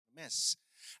mess.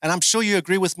 And I'm sure you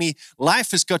agree with me,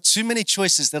 life has got too many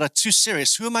choices that are too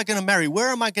serious. Who am I going to marry? Where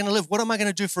am I going to live? What am I going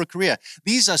to do for a career?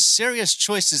 These are serious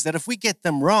choices that if we get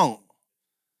them wrong,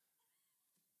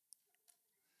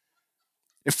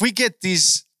 if we get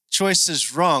these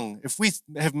choices wrong, if we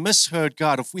have misheard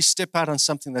God, if we step out on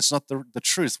something that's not the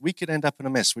truth, we could end up in a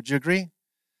mess. Would you agree?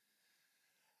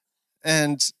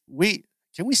 And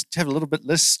can we have a little bit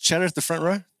less chatter at the front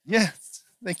row? Yeah,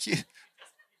 thank you.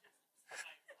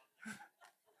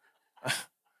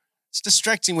 It's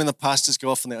distracting when the pastors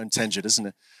go off on their own tangent, isn't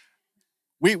it?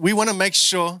 We want to make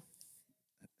sure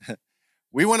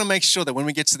that when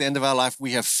we get to the end of our life,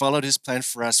 we have followed his plan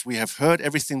for us. We have heard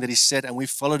everything that he said, and we've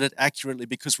followed it accurately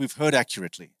because we've heard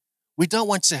accurately. We don't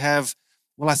want to have,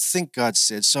 well, I think God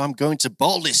said, so I'm going to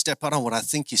boldly step out on what I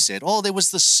think he said. Oh, there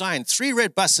was this sign, 3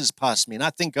 red buses passed me, and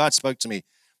I think God spoke to me.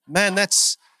 Man,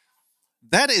 that's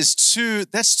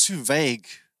too vague.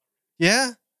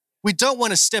 Yeah? We don't want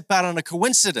to step out on a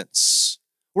coincidence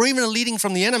or even a leading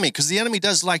from the enemy, because the enemy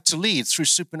does like to lead through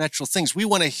supernatural things. We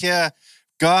want to hear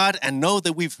God and know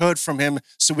that we've heard from him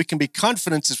so we can be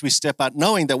confident as we step out,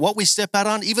 knowing that what we step out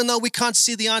on, even though we can't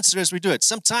see the answer as we do it,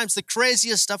 sometimes the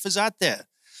craziest stuff is out there,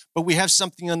 but we have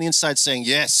something on the inside saying,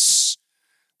 yes,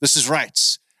 this is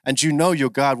right. And you know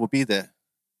your God will be there.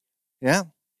 Yeah?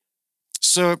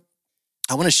 So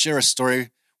I want to share a story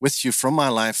with you from my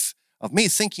life of me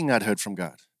thinking I'd heard from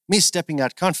God, me stepping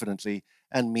out confidently,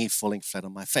 and me falling flat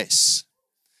on my face.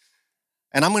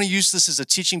 And I'm going to use this as a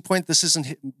teaching point. This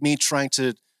isn't me trying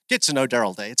to get to know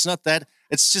Daryl Day. It's not that.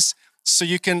 It's just so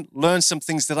you can learn some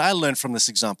things that I learned from this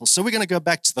example. So we're going to go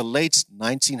back to the late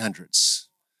 1900s.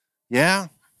 Yeah?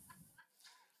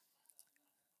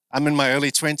 I'm in my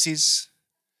early 20s.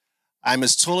 I'm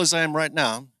as tall as I am right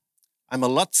now. I'm a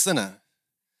lot thinner.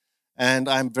 And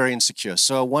I'm very insecure.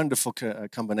 So a wonderful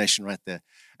combination right there.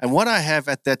 And what I have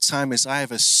at that time is I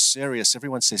have a serious,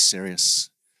 everyone says serious,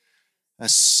 a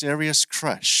serious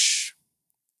crush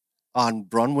on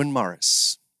Bronwyn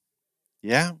Morris.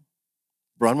 Yeah?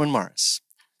 Bronwyn Morris.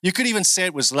 You could even say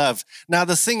it was love. Now,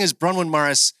 the thing is, Bronwyn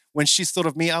Morris, when she thought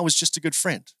of me, I was just a good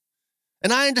friend.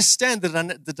 And I understand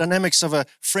the dynamics of a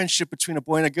friendship between a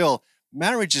boy and a girl.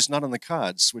 Marriage is not on the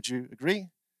cards. Would you agree?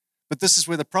 But this is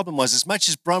where the problem was. As much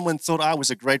as Bronwyn thought I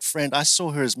was a great friend, I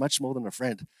saw her as much more than a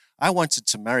friend. I wanted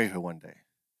to marry her one day.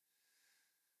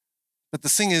 But the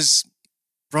thing is,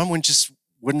 Bronwyn just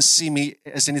wouldn't see me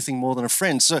as anything more than a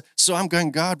friend. So I'm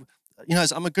going, God, you know,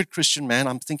 I'm a good Christian man.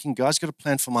 I'm thinking God's got a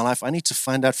plan for my life. I need to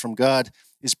find out from God,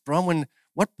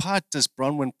 what part does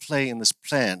Bronwyn play in this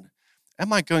plan?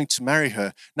 Am I going to marry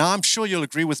her? Now, I'm sure you'll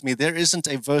agree with me. There isn't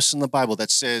a verse in the Bible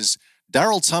that says,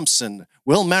 Daryl Thompson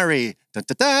will marry,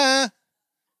 da-da-da.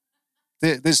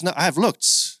 I have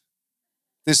looked.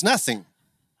 There's nothing.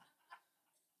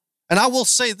 And I will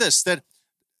say this, that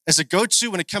as a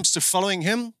go-to when it comes to following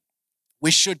him,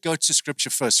 we should go to Scripture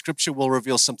first. Scripture will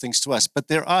reveal some things to us. But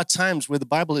there are times where the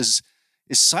Bible is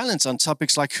silent on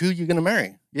topics like who you're going to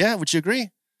marry. Yeah, would you agree?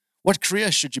 What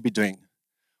career should you be doing?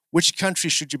 Which country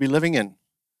should you be living in?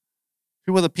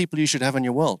 Who are the people you should have in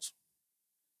your world?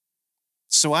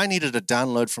 So I needed a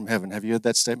download from heaven. Have you heard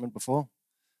that statement before?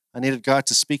 I needed God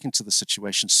to speak into the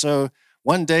situation. So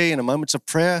one day in a moment of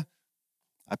prayer,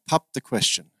 I popped the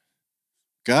question,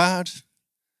 God,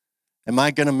 am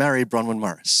I going to marry Bronwyn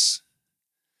Morris?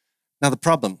 Now the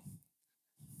problem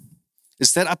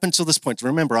is that up until this point,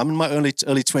 remember, I'm in my early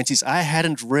 20s, I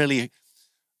hadn't really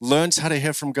learned how to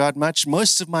hear from God much.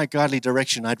 Most of my godly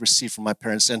direction I'd received from my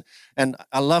parents. And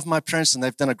I love my parents and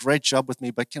they've done a great job with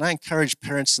me. But can I encourage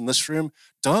parents in this room,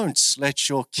 don't let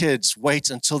your kids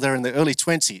wait until they're in their early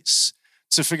 20s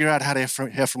to figure out how to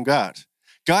hear from God.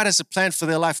 God has a plan for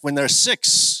their life when they're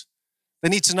 6. They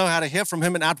need to know how to hear from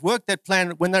him and outwork that plan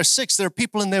when they're 6. There are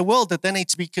people in their world that they need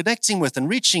to be connecting with and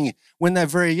reaching when they're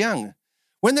very young.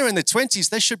 When they're in their 20s,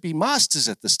 they should be masters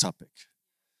at this topic.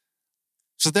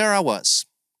 So there I was.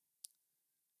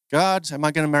 God, am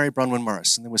I going to marry Bronwyn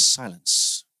Morris? And there was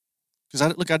silence. Because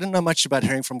I didn't know much about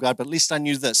hearing from God, but at least I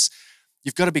knew this.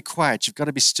 You've got to be quiet. You've got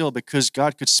to be still because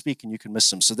God could speak and you can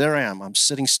miss him. So there I am. I'm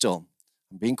sitting still.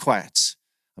 I'm being quiet.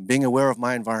 I'm being aware of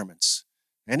my environment.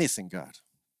 Anything, God.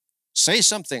 Say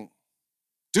something.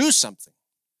 Do something.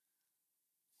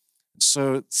 And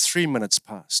so 3 minutes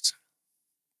passed.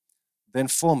 Then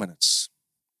 4 minutes.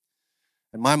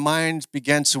 And my mind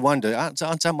began to wander.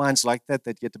 Aren't our minds like that?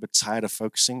 They get a bit tired of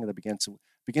focusing and they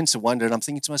begin to wonder. And I'm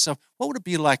thinking to myself, what would it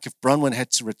be like if Bronwyn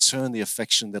had to return the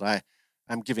affection that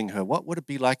I'm giving her? What would it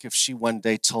be like if she one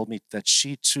day told me that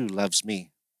she too loves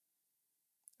me?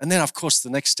 And then, of course, the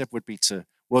next step would be to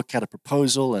work out a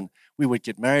proposal and we would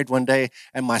get married one day.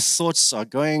 And my thoughts are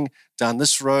going down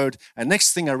this road. And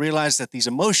next thing I realize that these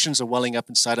emotions are welling up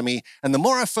inside of me. And the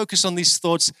more I focus on these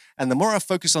thoughts and the more I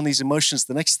focus on these emotions,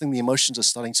 the next thing the emotions are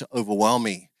starting to overwhelm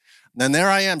me. And then there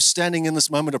I am standing in this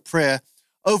moment of prayer,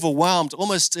 overwhelmed,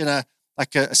 almost in a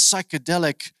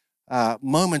psychedelic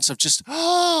moments of just,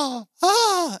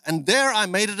 and there I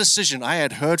made a decision. I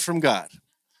had heard from God.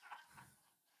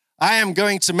 I am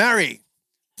going to marry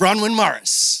Bronwyn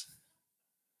Morris.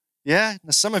 Yeah?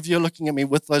 Now, some of you are looking at me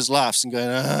with those laughs and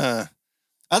going,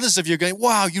 Others of you are going,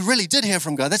 wow, you really did hear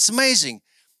from God. That's amazing.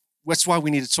 That's why we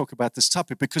need to talk about this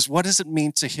topic, because what does it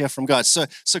mean to hear from God? So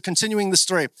continuing the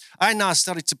story, I now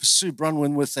started to pursue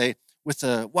Bronwyn with a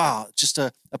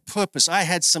purpose. I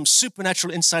had some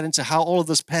supernatural insight into how all of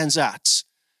this pans out.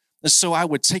 And so I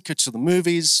would take her to the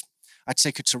movies. I'd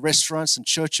take her to restaurants and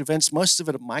church events, most of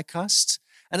it at my cost.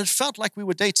 And it felt like we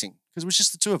were dating because it was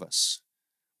just the two of us.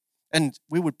 And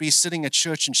we would be sitting at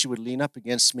church and she would lean up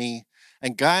against me.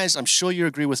 And guys, I'm sure you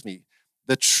agree with me.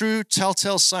 The true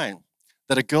telltale sign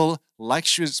that a girl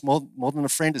likes you more than a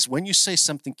friend is when you say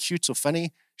something cute or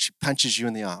funny, she punches you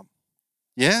in the arm.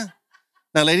 Yeah?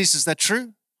 Now, ladies, is that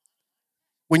true?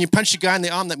 When you punch a guy in the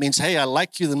arm, that means, hey, I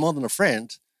like you more than a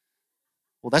friend.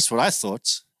 Well, that's what I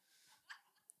thought.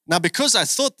 Now, because I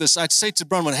thought this, I'd say to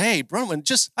Bronwyn, hey,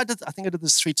 Bronwyn, I think I did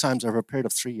this 3 times over a period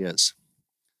of 3 years.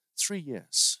 3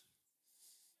 years.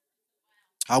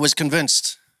 I was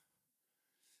convinced.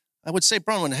 I would say,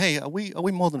 Bronwyn, hey, are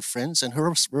we more than friends? And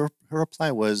her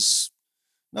reply was,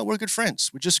 no, we're good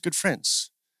friends. We're just good friends.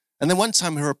 And then one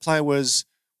time her reply was,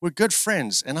 we're good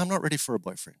friends, and I'm not ready for a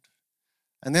boyfriend.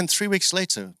 And then 3 weeks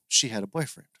later, she had a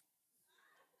boyfriend.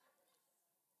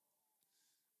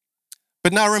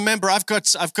 But now remember, I've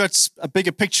got a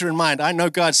bigger picture in mind. I know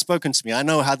God's spoken to me. I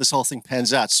know how this whole thing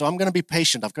pans out. So I'm going to be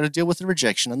patient. I've got to deal with the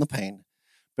rejection and the pain.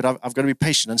 But I've got to be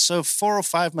patient. And so 4 or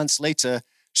 5 months later,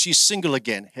 she's single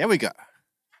again. Here we go.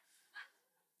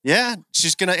 Yeah,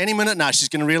 any minute now, she's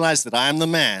going to realize that I am the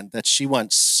man that she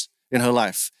wants in her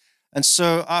life. And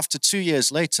so after 2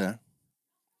 years later,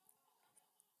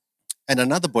 and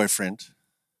another boyfriend,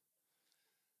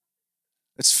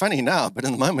 it's funny now, but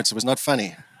in the moment it was not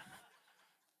funny.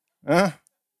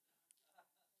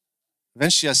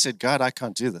 Eventually I said, God, I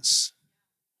can't do this.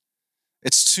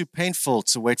 It's too painful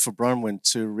to wait for Bronwyn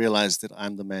to realize that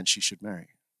I'm the man she should marry.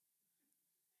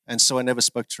 And so I never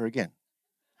spoke to her again.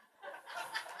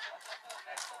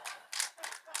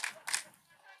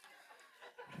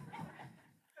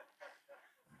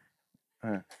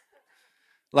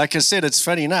 Like I said, it's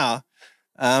funny now.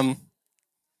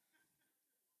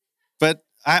 But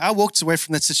I walked away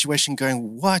from that situation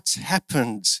going, what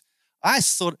happened? I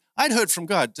thought I'd heard from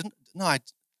God.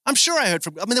 I'm sure I heard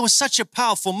from God. I mean, there was such a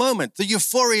powerful moment, the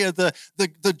euphoria,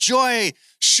 the joy.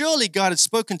 Surely God had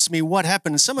spoken to me. What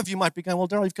happened? And some of you might be going, well,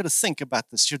 Daryl, you've got to think about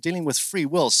this. You're dealing with free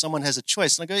will. Someone has a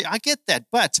choice. And I go, I get that.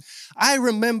 But I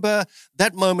remember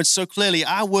that moment so clearly.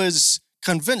 I was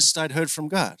convinced I'd heard from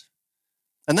God.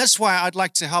 And that's why I'd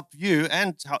like to help you,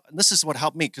 and this is what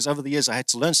helped me, because over the years I had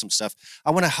to learn some stuff. I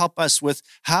want to help us with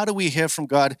how do we hear from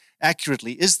God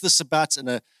accurately? Is this about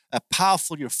a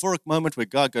powerful, euphoric moment where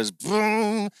God goes,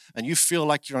 boom, and you feel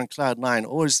like you're on cloud 9,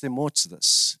 or is there more to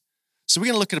this? So we're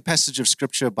going to look at a passage of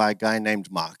scripture by a guy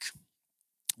named Mark.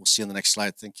 We'll see on the next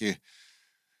slide. Thank you.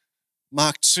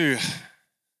 Mark 2.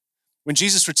 When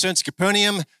Jesus returned to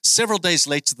Capernaum, several days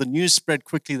later, the news spread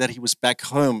quickly that he was back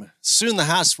home. Soon the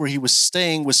house where he was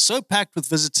staying was so packed with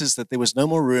visitors that there was no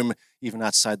more room even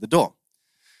outside the door.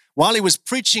 While he was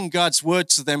preaching God's word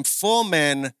to them, 4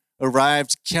 men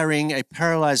arrived carrying a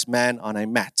paralyzed man on a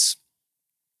mat.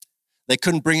 They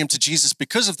couldn't bring him to Jesus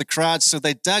because of the crowd, so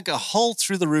they dug a hole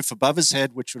through the roof above his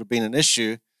head, which would have been an issue.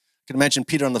 You can imagine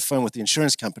Peter on the phone with the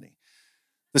insurance company.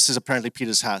 This is apparently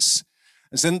Peter's house.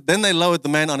 And then they lowered the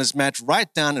man on his mat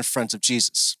right down in front of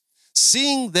Jesus.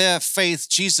 Seeing their faith,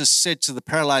 Jesus said to the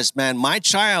paralyzed man, my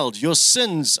child, your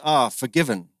sins are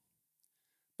forgiven.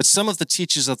 But some of the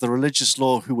teachers of the religious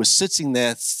law who were sitting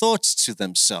there thought to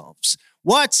themselves,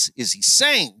 what is he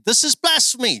saying? This is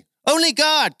blasphemy. Only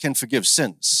God can forgive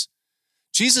sins.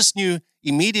 Jesus knew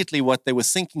immediately what they were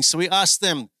thinking, so he asked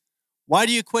them, why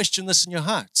do you question this in your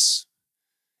hearts?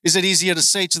 Is it easier to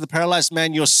say to the paralyzed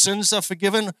man, your sins are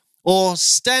forgiven, or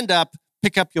stand up,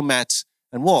 pick up your mat,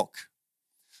 and walk?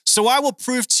 So I will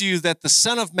prove to you that the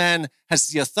Son of Man has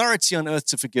the authority on earth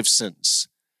to forgive sins.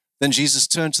 Then Jesus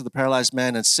turned to the paralyzed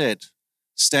man and said,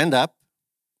 stand up,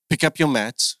 pick up your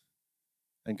mat,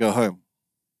 and go home.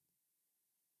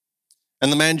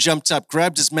 And the man jumped up,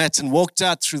 grabbed his mat, and walked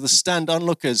out through the stunned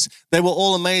onlookers. They were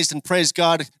all amazed and praised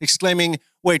God, exclaiming,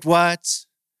 wait, what?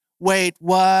 Wait,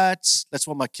 what? That's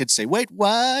what my kids say. Wait,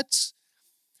 what?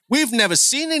 We've never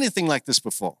seen anything like this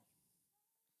before.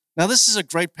 Now, this is a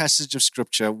great passage of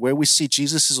scripture where we see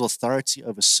Jesus' authority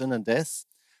over sin and death,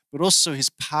 but also his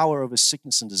power over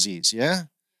sickness and disease, yeah?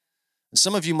 And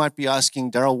some of you might be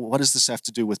asking, Daryl, what does this have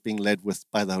to do with being led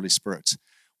by the Holy Spirit?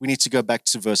 We need to go back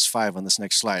to verse 5 on this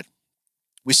next slide.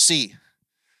 We see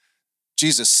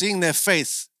Jesus, seeing their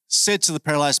faith, said to the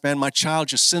paralyzed man, my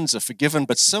child, your sins are forgiven.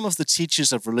 But some of the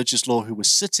teachers of religious law who were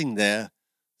sitting there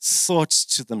thought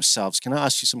to themselves. Can I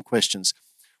ask you some questions?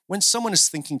 When someone is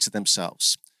thinking to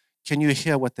themselves, can you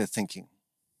hear what they're thinking?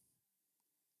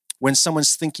 When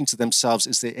someone's thinking to themselves,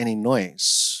 is there any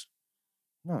noise?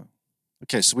 No.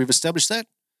 Okay, so we've established that.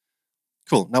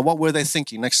 Cool. Now, what were they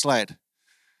thinking? Next slide.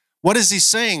 What is he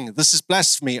saying? This is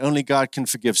blasphemy. Only God can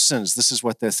forgive sins. This is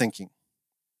what they're thinking.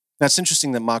 Now, it's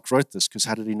interesting that Mark wrote this because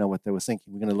how did he know what they were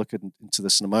thinking? We're going to look into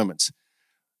this in a moment.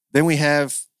 Then we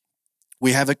have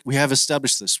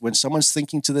established this. When someone's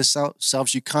thinking to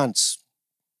themselves, you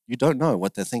don't know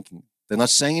what they're thinking. They're not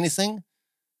saying anything.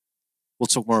 We'll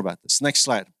talk more about this. Next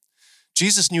slide.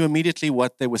 Jesus knew immediately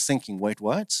what they were thinking. Wait,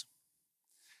 what?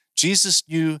 Jesus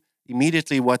knew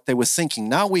immediately what they were thinking.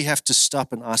 Now we have to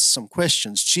stop and ask some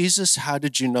questions. Jesus, how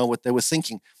did you know what they were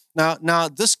thinking? Now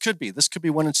this could be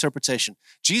one interpretation.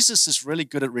 Jesus is really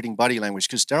good at reading body language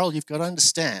because, Daryl, you've got to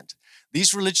understand,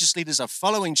 these religious leaders are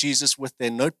following Jesus with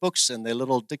their notebooks and their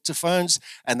little dictaphones,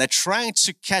 and they're trying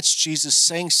to catch Jesus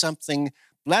saying something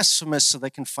blasphemous so they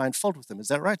can find fault with him. Is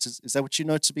that right? Is that what you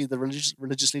know to be the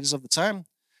religious leaders of the time?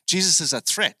 Jesus is a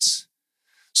threat.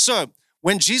 So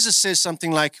when Jesus says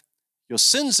something like, your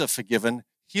sins are forgiven,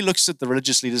 he looks at the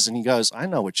religious leaders and he goes, I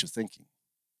know what you're thinking.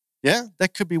 Yeah,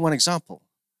 that could be one example.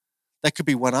 That could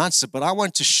be one answer, but I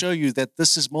want to show you that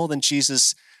this is more than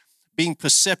Jesus being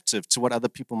perceptive to what other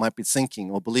people might be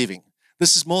thinking or believing.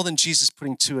 This is more than Jesus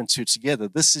putting two and two together.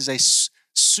 This is a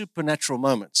supernatural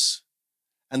moment,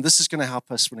 and this is going to help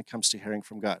us when it comes to hearing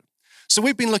from God. So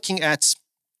we've been looking at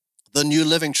the New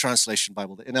Living Translation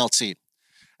Bible, the NLT,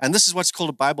 and this is what's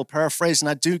called a Bible paraphrase, and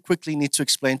I do quickly need to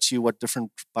explain to you what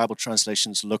different Bible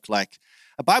translations look like.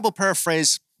 A Bible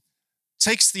paraphrase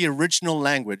takes the original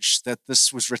language that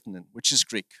this was written in, which is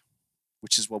Greek,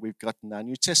 which is what we've got in our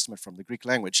New Testament from, the Greek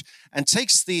language, and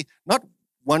takes not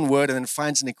one word and then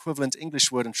finds an equivalent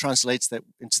English word and translates that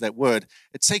into that word.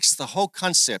 It takes the whole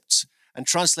concept and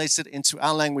translates it into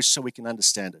our language so we can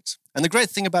understand it. And the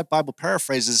great thing about Bible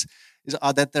paraphrases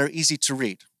are that they're easy to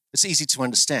read. It's easy to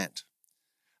understand.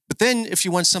 But then if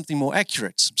you want something more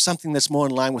accurate, something that's more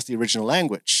in line with the original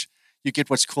language, you get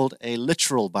what's called a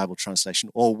literal Bible translation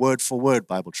or word-for-word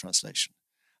Bible translation.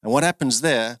 And what happens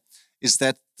there is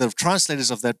that the translators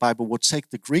of that Bible will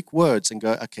take the Greek words and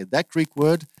go, okay, that Greek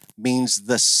word means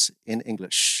this in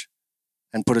English,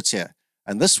 and put it here.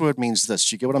 And this word means this.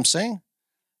 Do you get what I'm saying?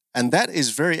 And that is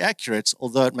very accurate,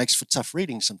 although it makes for tough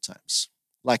reading sometimes.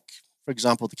 Like, for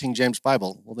example, the King James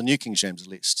Bible, or the New King James at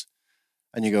least.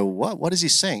 And you go, what? What is he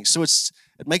saying? So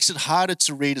it makes it harder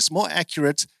to read. It's more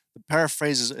accurate. The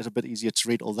paraphrase is a bit easier to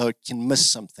read, although it can miss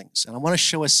some things. And I want to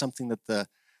show us something that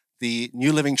the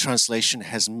New Living Translation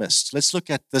has missed. Let's look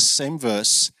at this same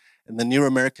verse in the New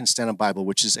American Standard Bible,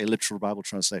 which is a literal Bible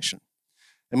translation.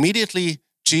 Immediately,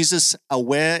 Jesus,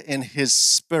 aware in his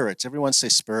spirit, everyone say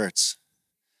spirit,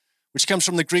 which comes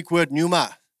from the Greek word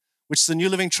pneuma, which the New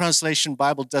Living Translation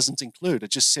Bible doesn't include.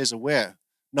 It just says aware,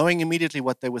 knowing immediately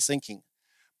what they were thinking.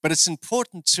 But it's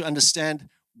important to understand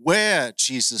where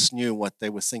Jesus knew what they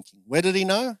were thinking. Where did he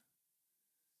know?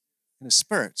 In his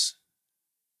spirit.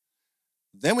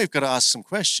 Then we've got to ask some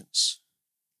questions.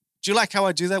 Do you like how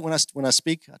I do that when I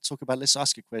speak? I talk about, let's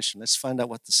ask a question. Let's find out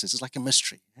what this is. It's like a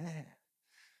mystery. Yeah.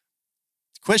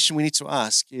 The question we need to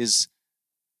ask is,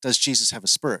 does Jesus have a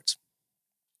spirit?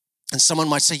 And someone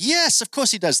might say, yes, of course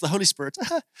he does, the Holy Spirit.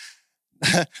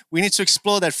 We need to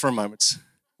explore that for a moment.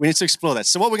 We need to explore that.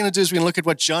 So what we're going to do is we're going to look at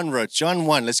what John wrote. John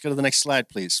 1. Let's go to the next slide,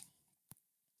 please.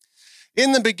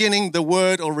 In the beginning, the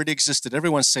Word already existed.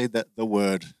 Everyone say that, the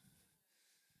Word.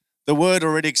 The Word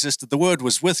already existed. The Word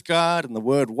was with God, and the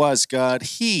Word was God.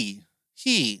 He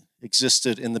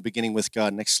existed in the beginning with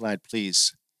God. Next slide,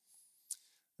 please.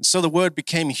 And so the Word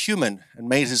became human and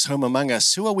made his home among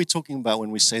us. Who are we talking about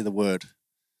when we say the Word?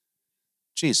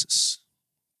 Jesus.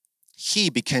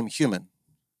 He became human.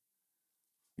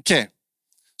 Okay.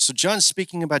 So John's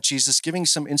speaking about Jesus, giving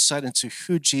some insight into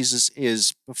who Jesus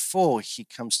is before he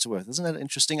comes to earth. Isn't that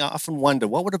interesting? I often wonder,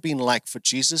 what would it have been like for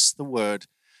Jesus, the Word,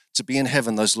 to be in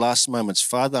heaven, those last moments?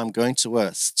 Father, I'm going to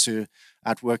earth to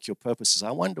outwork your purposes. I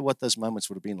wonder what those moments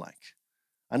would have been like.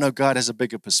 I know God has a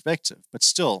bigger perspective, but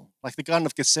still, like the Garden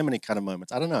of Gethsemane kind of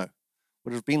moment. I don't know.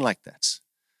 Would it have been like that?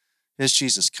 Here's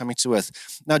Jesus coming to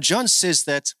earth. Now, John says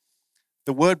that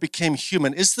the Word became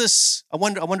human. Is this, I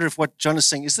wonder if what John is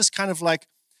saying, is this kind of like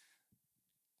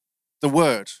the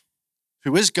Word,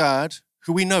 who is God,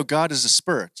 who we know God is a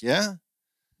spirit, yeah?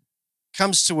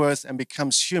 Comes to earth and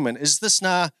becomes human. Is this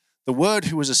now the Word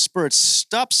who was a spirit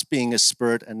stops being a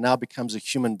spirit and now becomes a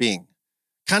human being?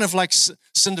 Kind of like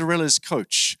Cinderella's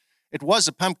coach. It was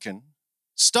a pumpkin,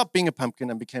 stopped being a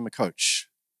pumpkin and became a coach.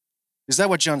 Is that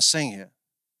what John's saying here?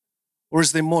 Or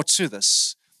is there more to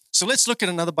this? So let's look at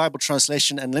another Bible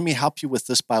translation, and let me help you with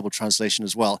this Bible translation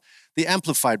as well. The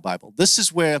Amplified Bible. This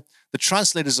is where the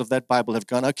translators of that Bible have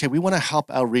gone, okay, we want to help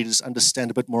our readers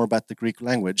understand a bit more about the Greek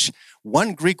language.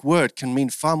 One Greek word can mean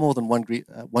far more than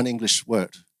one English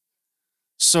word.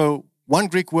 So one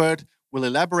Greek word, we'll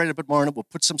elaborate a bit more on it. We'll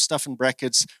put some stuff in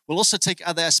brackets. We'll also take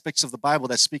other aspects of the Bible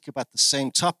that speak about the same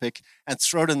topic and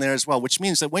throw it in there as well, which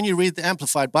means that when you read the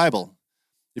Amplified Bible,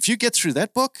 if you get through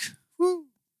that book, whoo,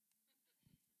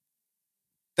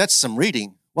 that's some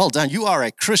reading. Well done. You are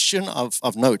a Christian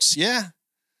of notes, yeah?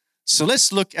 So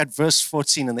let's look at verse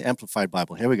 14 in the Amplified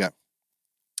Bible. Here we go.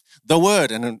 The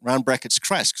Word, and in round brackets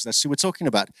Christ, because that's who we're talking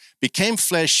about, became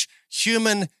flesh,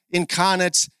 human,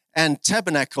 incarnate, and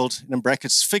tabernacled, and in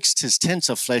brackets, fixed his tent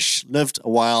of flesh, lived a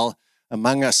while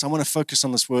among us. I want to focus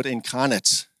on this word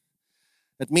incarnate.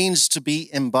 It means to be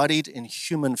embodied in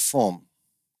human form.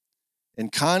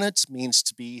 Incarnate means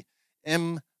to be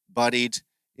embodied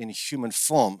in human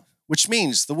form, which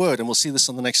means the Word, and we'll see this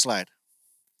on the next slide.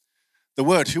 The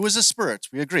Word, who is a spirit,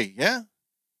 we agree, yeah?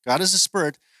 God is a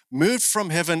spirit, moved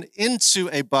from heaven into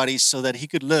a body so that he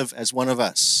could live as one of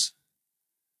us.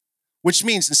 Which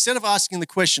means instead of asking the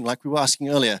question like we were asking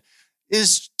earlier,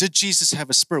 did Jesus have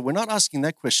a spirit? We're not asking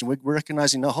that question. We're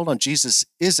recognizing, no, hold on, Jesus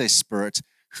is a spirit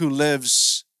who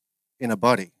lives in a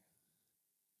body.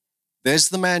 There's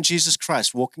the man, Jesus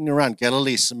Christ, walking around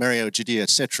Galilee, Samaria, Judea,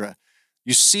 etc.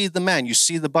 You see the man, you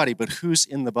see the body, but who's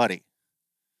in the body?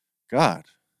 God.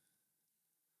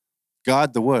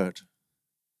 God, the Word.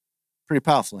 Pretty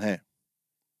powerful, hey?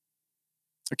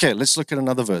 Okay, let's look at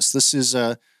another verse. This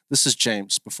is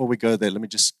James. Before we go there, let me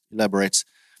just elaborate.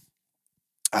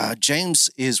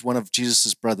 James is one of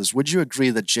Jesus' brothers. Would you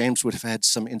agree that James would have had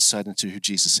some insight into who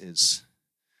Jesus is?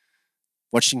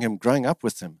 Watching him, growing up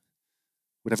with him,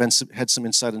 would have had some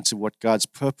insight into what God's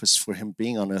purpose for him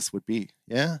being on earth would be,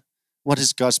 yeah? What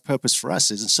is God's purpose for us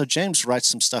is. And so James writes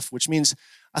some stuff, which means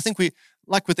I think we,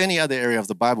 like with any other area of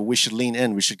the Bible, we should lean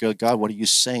in. We should go, God, what are you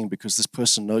saying? Because this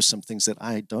person knows some things that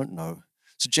I don't know.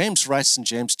 So James writes in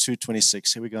James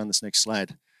 2:26. Here we go on this next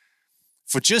slide.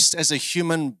 For just as a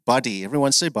human body,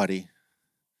 everyone say body.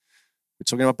 We're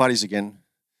talking about bodies again.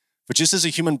 For just as a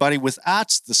human body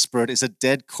without the Spirit is a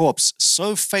dead corpse,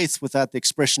 so faith without the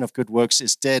expression of good works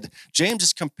is dead. James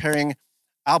is comparing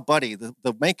our body, the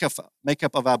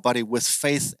makeup of our body, with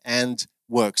faith and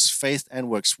works. Faith and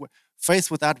works.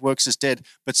 Faith without works is dead,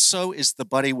 but so is the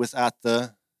body without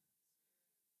the...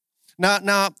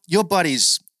 Now, your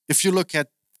bodies, if you look at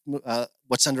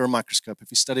what's under a microscope, if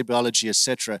you study biology,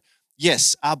 etc.,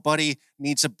 yes, our body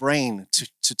needs a brain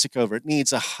to tick over. It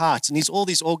needs a heart. It needs all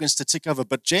these organs to tick over.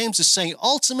 But James is saying,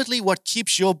 ultimately, what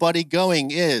keeps your body going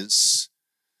is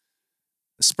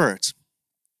the Spirit.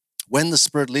 When the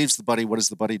Spirit leaves the body, what does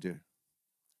the body do?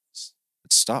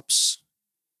 It stops.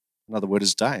 Another word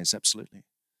is dies, absolutely.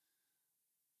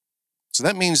 So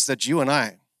that means that you and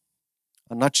I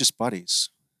are not just bodies.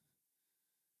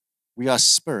 We are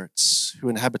spirits who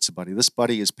inhabit a body. This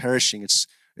body is perishing.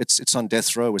 It's on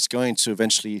death row. It's going to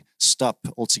eventually stop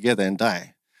altogether and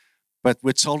die. But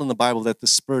we're told in the Bible that the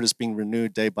Spirit is being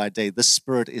renewed day by day. This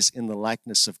Spirit is in the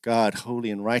likeness of God,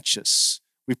 holy and righteous.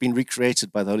 We've been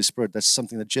recreated by the Holy Spirit. That's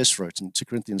something that Jess wrote in 2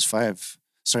 Corinthians 5.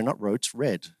 Sorry, not wrote,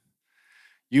 read.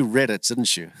 You read it,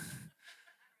 didn't you?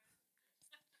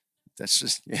 That's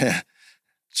just, yeah.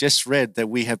 Just read that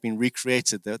we have been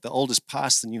recreated. The old is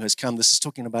past, the new has come. This is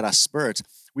talking about our spirit.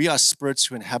 We are spirits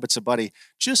who inhabit a body,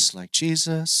 just like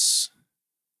Jesus.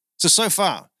 So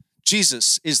far,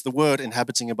 Jesus is the Word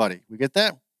inhabiting a body. We get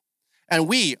that? And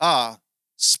we are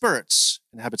spirits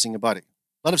inhabiting a body.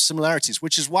 A lot of similarities,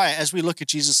 which is why as we look at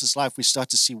Jesus' life, we start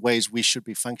to see ways we should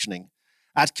be functioning,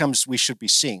 outcomes we should be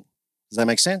seeing. Does that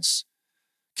make sense?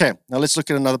 Okay, now let's look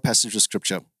at another passage of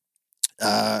Scripture.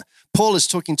 Paul is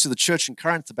talking to the church in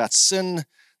Corinth about sin.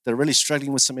 They're really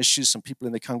struggling with some issues. Some people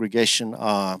in the congregation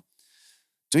are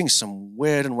doing some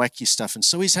weird and wacky stuff. And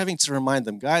so he's having to remind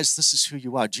them, guys, this is who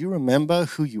you are. Do you remember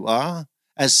who you are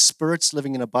as spirits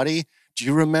living in a body? Do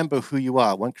you remember who you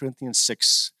are? 1 Corinthians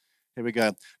 6. Here we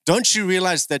go. Don't you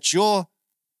realize that your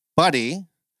body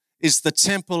is the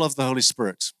temple of the Holy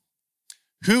Spirit,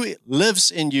 who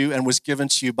lives in you and was given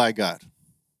to you by God.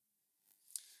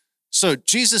 So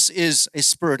Jesus is a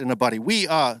spirit in a body. We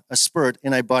are a spirit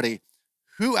in a body.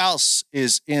 Who else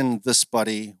is in this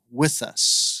body with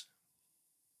us?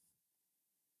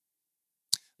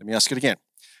 Let me ask it again.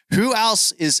 Who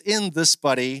else is in this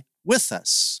body with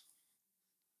us?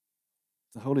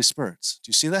 The Holy Spirit. Do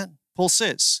you see that? Paul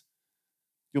says,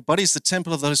 your body is the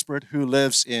temple of the Holy Spirit who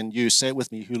lives in you. Say it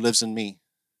with me, who lives in me.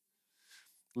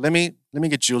 Let me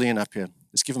get Julian up here.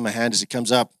 Let's give him a hand as he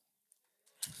comes up.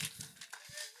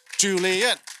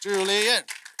 Julian.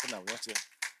 No, we have to.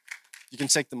 You can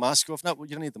take the mask off. No,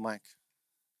 you don't need the mic.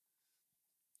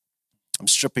 I'm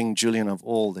stripping Julian of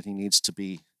all that he needs to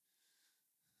be.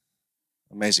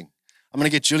 Amazing. I'm going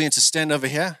to get Julian to stand over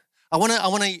here. I want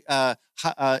to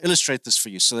illustrate this for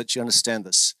you so that you understand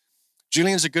this.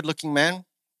 Julian's a good-looking man.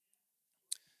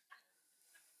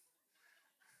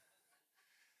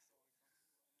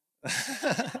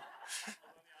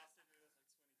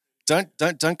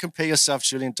 Don't compare yourself,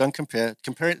 Julian. Don't compare.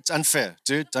 Compare it. It's unfair,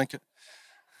 dude.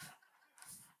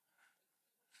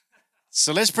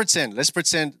 So let's pretend,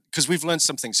 because we've learned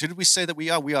some things. Who did we say that we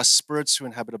are? We are spirits who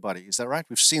inhabit a body. Is that right?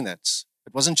 We've seen that.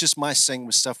 It wasn't just my saying,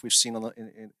 with stuff we've seen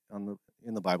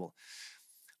in the Bible.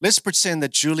 Let's pretend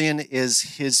that Julian is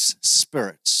his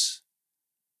spirit.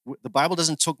 The Bible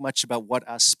doesn't talk much about what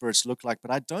our spirits look like,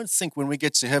 but I don't think when we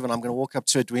get to heaven, I'm going to walk up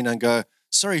to Edwina and go,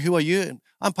 sorry, who are you? And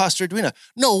I'm Pastor Edwina.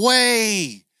 No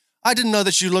way. I didn't know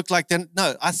that you looked like that.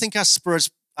 No, I think our spirits,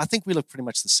 I think we look pretty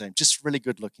much the same. Just really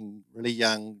good looking, really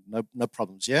young, no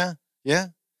problems. Yeah? Yeah?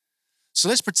 So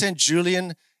let's pretend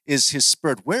Julian is his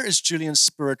spirit. Where is Julian's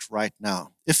spirit right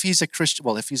now? If he's a Christian,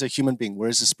 if he's a human being, where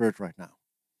is his spirit right now?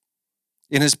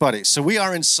 In his body. So we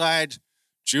are inside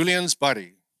Julian's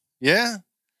body. Yeah?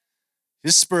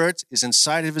 His spirit is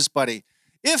inside of his body.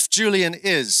 If Julian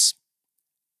is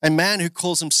a man who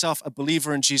calls himself a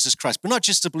believer in Jesus Christ, but not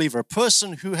just a believer, a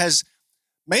person who has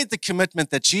made the commitment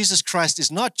that Jesus Christ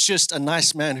is not just a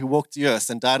nice man who walked the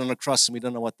earth and died on a cross and we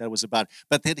don't know what that was about,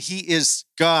 but that he is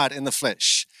God in the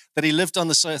flesh, that he lived on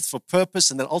this earth for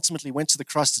purpose and that ultimately went to the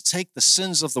cross to take the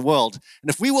sins of the world. And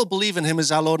if we will believe in him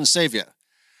as our Lord and Savior,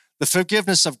 the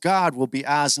forgiveness of God will be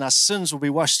ours and our sins will be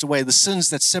washed away, the sins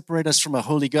that separate us from a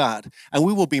holy God. And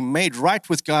we will be made right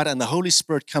with God and the Holy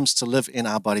Spirit comes to live in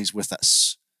our bodies with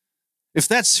us. If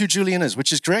that's who Julian is,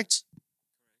 which is correct?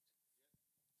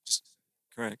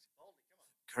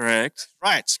 Correct.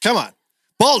 Right, come on.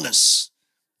 Boldness.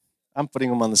 I'm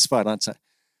putting him on the spot, aren't I?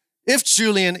 If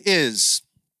Julian is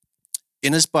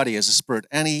in his body as a spirit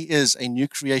and he is a new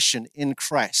creation in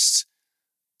Christ,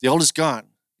 the old is gone.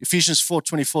 Ephesians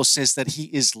 4:24 says that he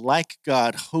is like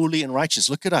God, holy and righteous.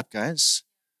 Look it up, guys.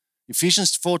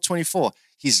 Ephesians 4:24.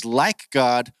 He's like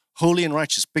God, holy and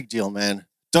righteous. Big deal, man.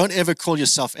 Don't ever call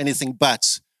yourself anything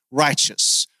but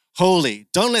righteous, holy.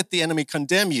 Don't let the enemy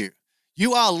condemn you.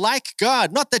 You are like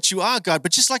God. Not that you are God,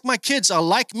 but just like my kids are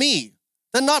like me.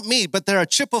 They're not me, but they're a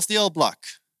chip off the old block.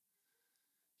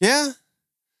 Yeah?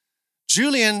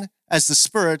 Julian, as the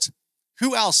spirit,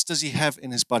 who else does he have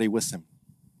in his body with him?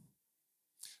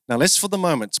 Now, let's for the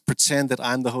moment pretend that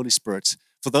I'm the Holy Spirit.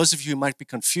 For those of you who might be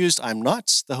confused, I'm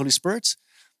not the Holy Spirit,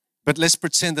 but let's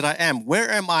pretend that I am. Where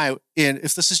am I in?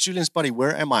 If this is Julian's body,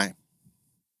 where am I?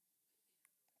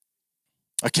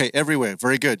 Okay, everywhere.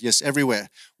 Very good. Yes, everywhere.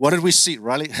 What did we see?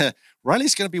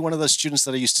 Riley's going to be one of those students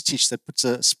that I used to teach that puts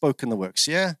a spoke in the works,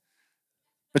 yeah?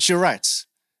 But you're right.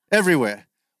 Everywhere.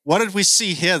 What did we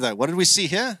see here, though? What did we see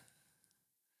here?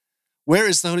 Where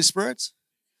is the Holy Spirit?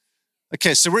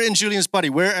 Okay, so we're in Julian's body.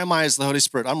 Where am I as the Holy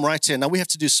Spirit? I'm right here. Now, we have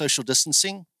to do social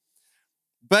distancing,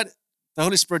 but the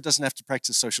Holy Spirit doesn't have to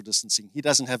practice social distancing. He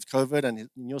doesn't have COVID, and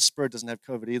your spirit doesn't have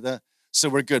COVID either, so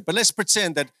we're good. But let's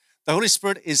pretend that the Holy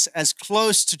Spirit is as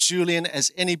close to Julian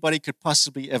as anybody could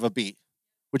possibly ever be.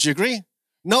 Would you agree?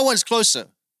 No one's closer,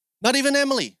 not even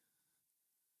Emily.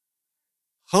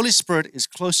 Holy Spirit is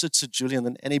closer to Julian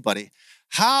than anybody.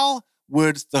 How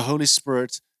would the Holy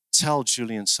Spirit tell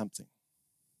Julian something?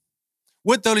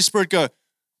 Would the Holy Spirit go,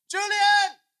 Julian,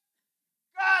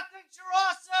 God thinks you're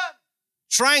awesome,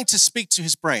 trying to speak to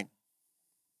his brain?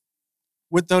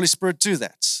 Would the Holy Spirit do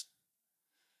that?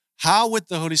 How would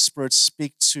the Holy Spirit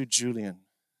speak to Julian?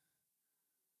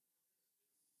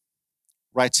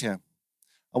 Right here.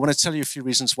 I want to tell you a few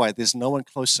reasons why. There's no one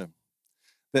closer.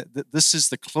 This is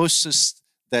the closest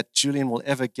that Julian will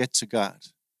ever get to God.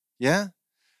 Yeah?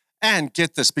 And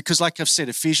get this, because like I've said,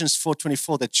 Ephesians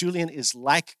 4:24, that Julian is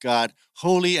like God,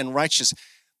 holy and righteous.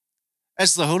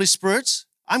 As the Holy Spirit,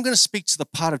 I'm going to speak to the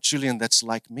part of Julian that's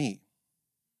like me.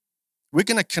 We're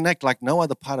going to connect like no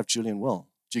other part of Julian will.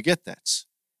 Do you get that?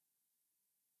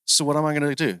 So what am I going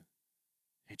to do?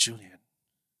 Hey, Julian.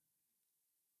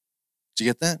 Do you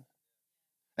get that?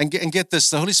 And get this,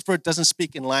 the Holy Spirit doesn't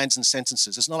speak in lines and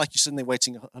sentences. It's not like you're sitting there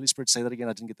waiting, Holy Spirit, say that again.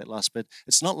 I didn't get that last bit.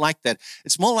 It's not like that.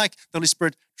 It's more like the Holy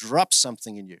Spirit drops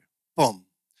something in you. Boom.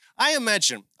 I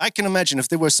can imagine if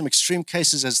there were some extreme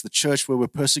cases as the church where we're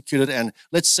persecuted and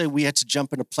let's say we had to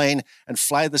jump in a plane and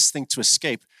fly this thing to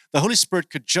escape, the Holy Spirit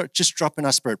could just drop in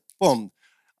our spirit. Boom.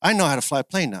 I know how to fly a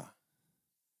plane now.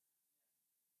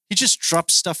 He just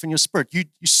drops stuff in your spirit. You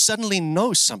suddenly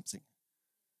know something.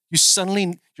 You're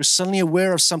suddenly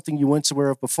aware of something you weren't aware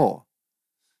of before.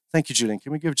 Thank you, Julian.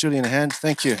 Can we give Julian a hand?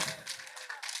 Thank you.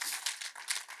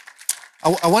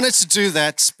 I wanted to do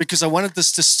that because I wanted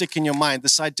this to stick in your mind,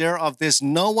 this idea of there's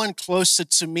no one closer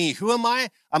to me. Who am I?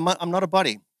 I'm not a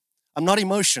body. I'm not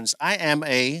emotions. I am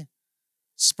a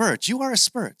spirit. You are a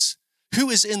spirit. Who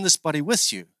is in this body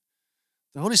with you?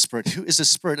 The Holy Spirit, who is a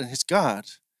spirit and His God.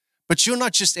 But you're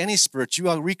not just any spirit. You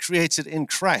are recreated in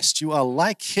Christ. You are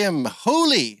like Him,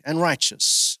 holy and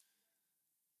righteous.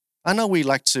 I know we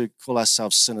like to call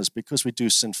ourselves sinners because we do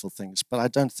sinful things, but I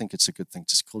don't think it's a good thing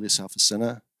to call yourself a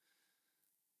sinner.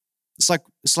 It's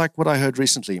like what I heard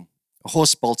recently. A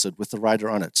horse bolted with the rider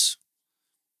on it.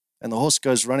 And the horse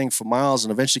goes running for miles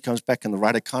and eventually comes back and the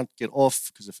rider can't get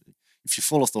off because if you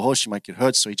fall off the horse, you might get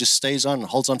hurt. So he just stays on and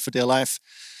holds on for dear life.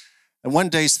 And one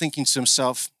day he's thinking to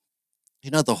himself,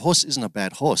 the horse isn't a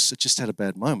bad horse. It just had a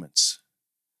bad moment.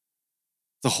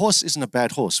 The horse isn't a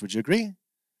bad horse. Would you agree?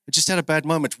 It just had a bad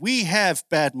moment. We have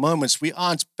bad moments. We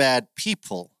aren't bad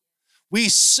people. We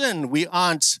sin. We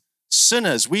aren't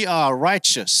sinners. We are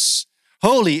righteous,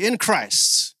 holy in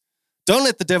Christ. Don't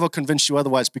let the devil convince you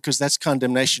otherwise because that's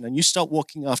condemnation. And you start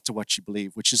walking after what you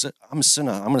believe, which is, I'm a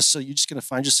sinner. You're just going to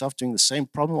find yourself doing the same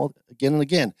problem again and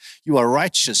again. You are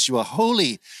righteous. You are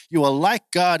holy. You are like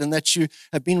God in that you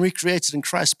have been recreated in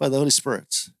Christ by the Holy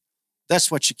Spirit. That's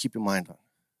what you keep your mind on.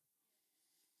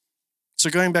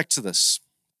 So going back to this,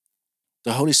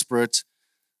 the Holy Spirit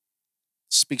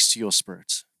speaks to your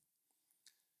spirit.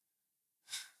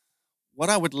 What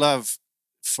I would love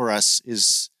for us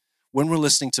is when we're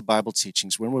listening to Bible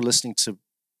teachings, when we're listening to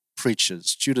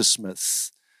preachers, Judah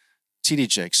Smith, T.D.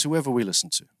 Jakes, whoever we listen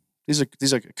to.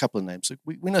 These are a couple of names.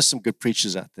 We know some good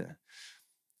preachers out there.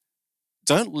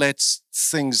 Don't let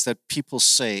things that people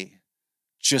say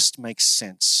just make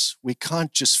sense. We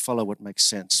can't just follow what makes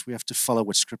sense. We have to follow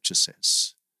what Scripture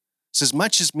says. So as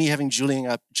much as me having Julian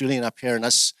up here and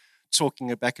us talking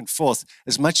it back and forth,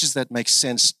 as much as that makes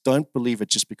sense, don't believe it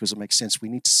just because it makes sense. We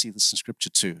need to see this in Scripture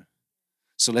too.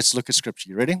 So let's look at Scripture.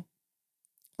 You ready?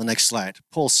 The next slide.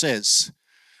 Paul says,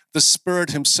 the Spirit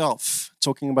Himself,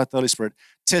 talking about the Holy Spirit,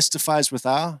 testifies with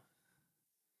our.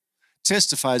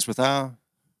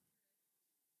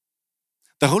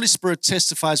 The Holy Spirit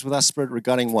testifies with our spirit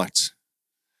regarding what?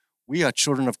 We are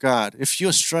children of God. If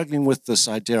you're struggling with this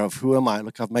idea of who am I?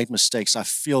 Look, I've made mistakes. I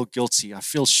feel guilty. I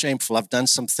feel shameful. I've done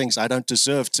some things. I don't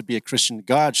deserve to be a Christian.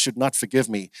 God should not forgive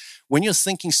me. When you're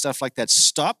thinking stuff like that,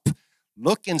 stop,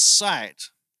 look inside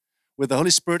where the Holy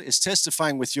Spirit is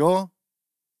testifying with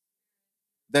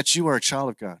that you are a child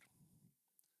of God.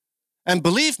 And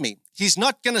believe me, He's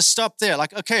not going to stop there.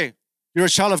 Like, okay, you're a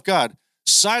child of God.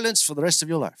 Silence for the rest of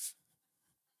your life.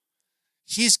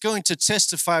 He's going to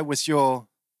testify with your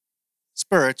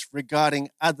spirit regarding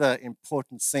other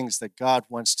important things that God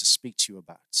wants to speak to you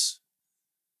about.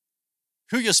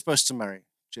 Who you're supposed to marry,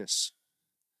 Jess?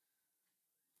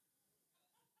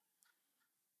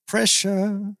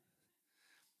 Pressure.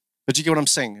 But you get what I'm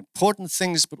saying? Important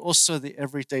things, but also the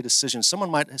everyday decisions.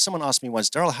 Someone asked me once,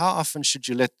 Daryl, how often should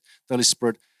you let the Holy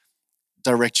Spirit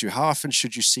direct you? How often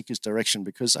should you seek His direction?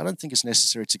 Because I don't think it's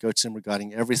necessary to go to Him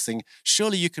regarding everything.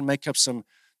 Surely you can make some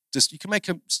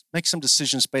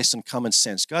decisions based on common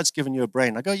sense. God's given you a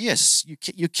brain. I go, yes,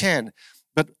 you can.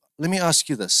 But let me ask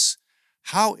you this.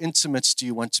 How intimate do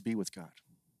you want to be with God?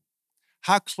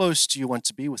 How close do you want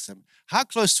to be with Him? How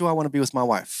close do I want to be with my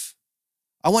wife?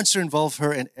 I want to involve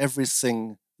her in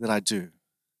everything that I do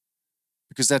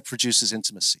because that produces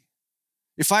intimacy.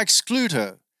 If I exclude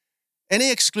her,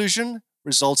 any exclusion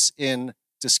results in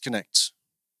disconnect.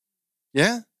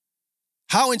 Yeah?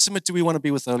 How intimate do we want to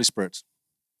be with the Holy Spirit?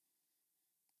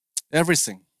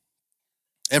 Everything.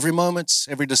 Every moment,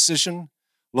 every decision.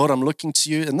 Lord, I'm looking to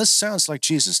you. And this sounds like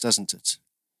Jesus, doesn't it?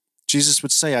 Jesus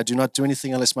would say, I do not do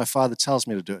anything unless my Father tells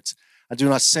me to do it. I do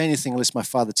not say anything unless my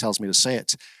Father tells me to say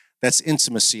it. That's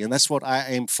intimacy, and that's what I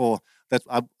aim for.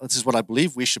 This is what I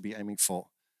believe we should be aiming for.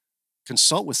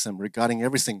 Consult with Him regarding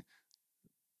everything.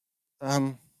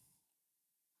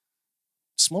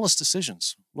 Smallest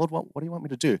decisions. Lord, what do you want me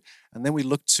to do? And then we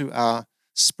look to our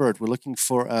spirit. We're looking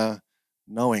for a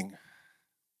knowing.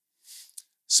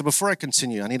 So before I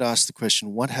continue, I need to ask the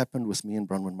question, what happened with me and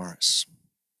Bronwyn Morris?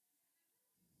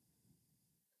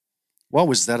 What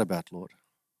was that about, Lord?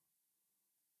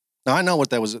 Now, I know what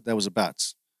that was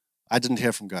about. I didn't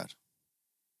hear from God.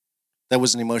 That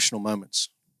was an emotional moment.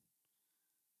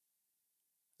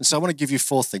 And so I want to give you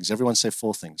 4 things. Everyone say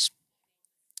 4 things.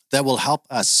 That will help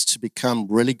us to become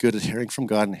really good at hearing from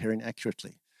God and hearing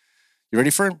accurately. You ready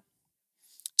for it?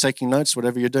 Taking notes,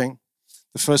 whatever you're doing.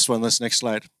 The first one, this next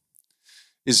slide,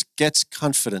 is get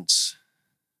confidence.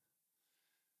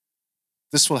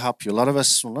 This will help you. A lot of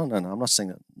us, well, no, I'm not saying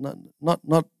that.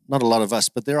 Not a lot of us,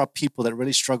 but there are people that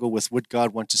really struggle with, would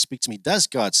God want to speak to me? Does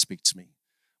God speak to me?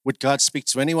 Would God speak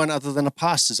to anyone other than the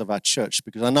pastors of our church?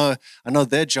 Because I know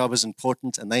their job is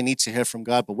important and they need to hear from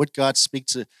God, but would God speak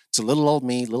to little old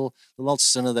me, little old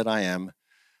sinner that I am?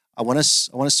 I want us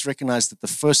to recognize that the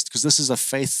first, because this is a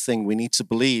faith thing, we need to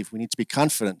believe, we need to be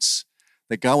confident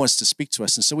that God wants to speak to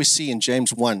us. And so we see in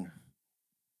James 1,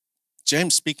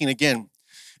 James speaking again,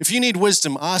 if you need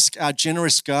wisdom, ask our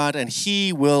generous God and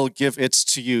he will give it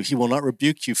to you. He will not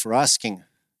rebuke you for asking.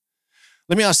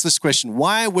 Let me ask this question.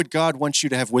 Why would God want you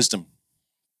to have wisdom?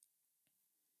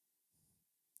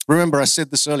 Remember, I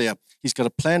said this earlier. He's got a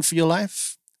plan for your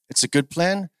life. It's a good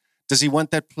plan. Does he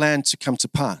want that plan to come to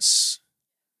pass?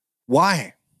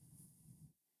 Why?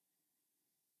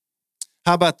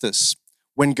 How about this?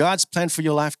 When God's plan for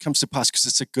your life comes to pass, because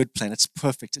it's a good plan, it's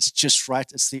perfect, it's just right,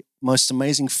 it's the most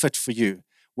amazing fit for you.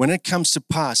 When it comes to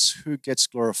pass, who gets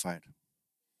glorified?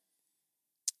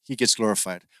 He gets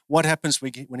glorified. What happens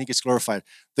when he gets glorified?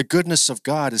 The goodness of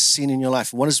God is seen in your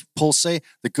life. And what does Paul say?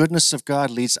 The goodness of God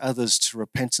leads others to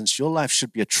repentance. Your life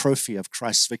should be a trophy of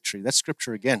Christ's victory. That's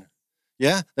scripture again.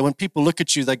 Yeah? That when people look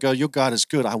at you, they go, your God is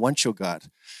good. I want your God.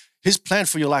 His plan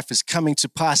for your life is coming to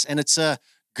pass, and it's a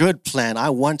good plan. I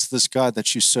want this God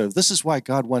that you serve. This is why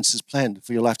God wants his plan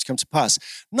for your life to come to pass.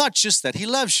 Not just that. He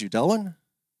loves you, Darwin.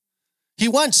 He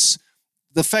wants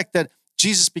the fact that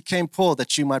Jesus became poor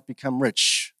that you might become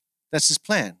rich. That's his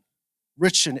plan.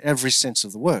 Rich in every sense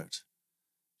of the word.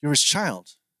 You're his child.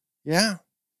 Yeah?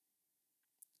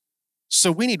 So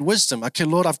we need wisdom. Okay,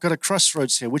 Lord, I've got a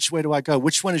crossroads here. Which way do I go?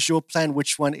 Which one is your plan?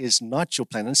 Which one is not your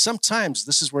plan? And sometimes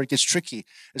this is where it gets tricky.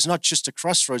 It's not just a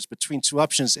crossroads between 2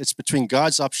 options. It's between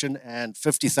God's option and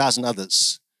 50,000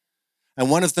 others.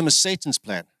 And one of them is Satan's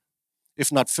plan,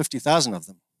 if not 50,000 of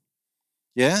them.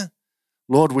 Yeah?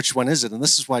 Lord, which one is it? And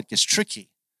this is why it gets tricky.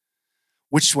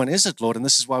 Which one is it, Lord? And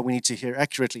this is why we need to hear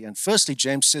accurately. And firstly,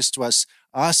 James says to us,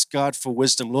 ask God for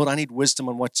wisdom. Lord, I need wisdom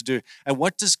on what to do. And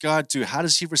what does God do? How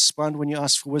does he respond when you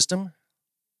ask for wisdom?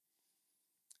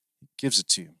 He gives it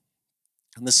to you.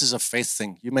 And this is a faith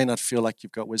thing. You may not feel like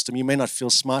you've got wisdom. You may not feel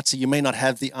smarter. You may not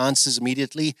have the answers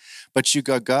immediately. But you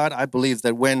go, God, I believe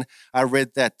that when I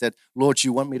read that, Lord,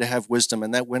 you want me to have wisdom.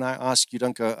 And that when I ask, you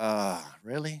don't go,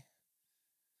 really?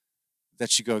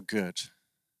 That you go, good.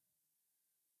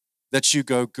 That you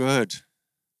go, good.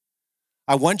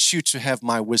 I want you to have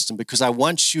my wisdom because I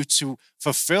want you to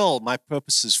fulfill my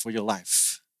purposes for your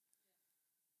life.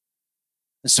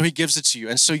 And so he gives it to you.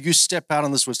 And so you step out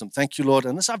on this wisdom. Thank you, Lord.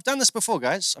 And I've done this before,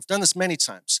 guys. I've done this many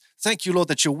times. Thank you, Lord,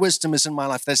 that your wisdom is in my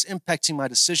life. That's impacting my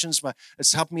decisions.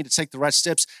 It's helping me to take the right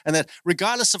steps. And that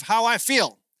regardless of how I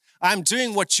feel, I'm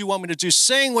doing what you want me to do,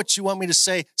 saying what you want me to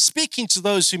say, speaking to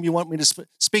those whom you want me to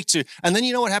speak to. And then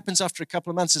you know what happens after a couple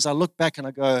of months is I look back and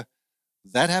I go,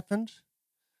 that happened.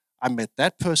 I met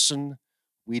that person.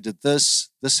 We did this.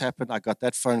 This happened. I got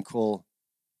that phone call.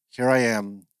 Here I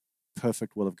am,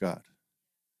 perfect will of God.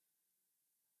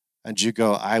 And you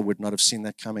go, I would not have seen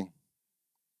that coming.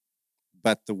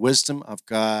 But the wisdom of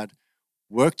God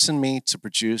worked in me to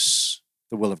produce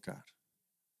the will of God.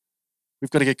 We've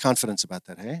got to get confidence about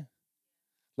that, hey?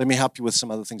 Let me help you with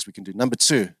some other things we can do. Number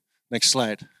 2, next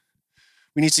slide.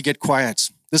 We need to get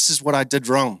quiet. This is what I did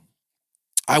wrong.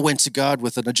 I went to God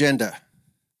with an agenda.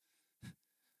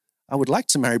 I would like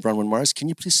to marry Bronwyn Morris. Can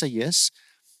you please say yes?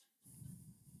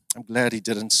 I'm glad he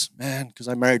didn't. Man, because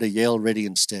I married a Yale ready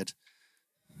instead.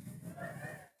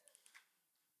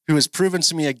 Who has proven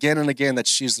to me again and again that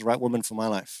she's the right woman for my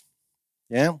life.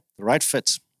 Yeah, the right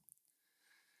fit.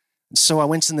 And so I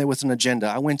went in there with an agenda.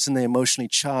 I went in there emotionally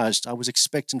charged. I was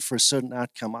expecting for a certain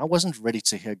outcome. I wasn't ready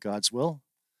to hear God's will.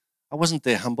 I wasn't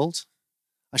there humbled.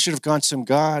 I should have gone to him,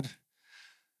 God,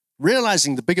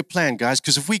 realizing the bigger plan, guys,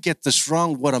 because if we get this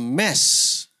wrong, what a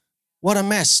mess. What a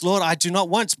mess. Lord, do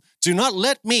not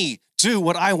let me do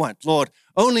what I want, Lord,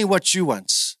 only what you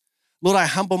want. Lord, I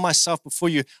humble myself before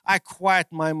you. I quiet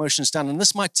my emotions down. And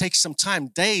this might take some time,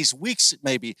 days, weeks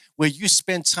maybe, where you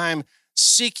spend time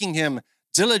seeking him,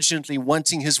 diligently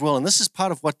wanting his will. And this is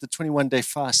part of what the 21-day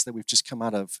fast that we've just come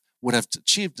out of would have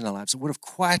achieved in our lives. It would have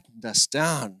quietened us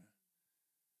down.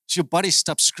 So your body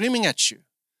stops screaming at you,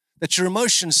 that your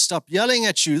emotions stop yelling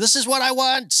at you. This is what I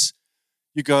want.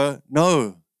 You go,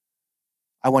 no,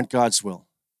 I want God's will.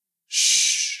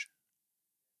 Shh.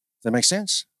 Does that make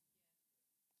sense?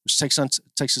 Which takes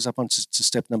us up onto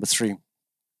step number 3.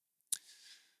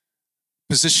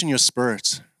 Position your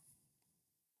spirit.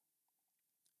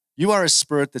 You are a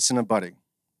spirit that's in a body,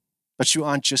 but you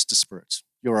aren't just a spirit.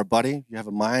 You're a body, you have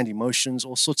a mind, emotions,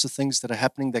 all sorts of things that are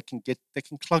happening that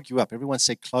can clog you up. Everyone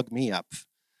say, clog me up.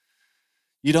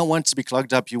 You don't want to be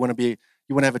clogged up. You want to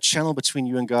have a channel between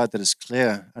you and God that is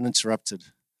clear, uninterrupted.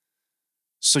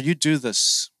 So you do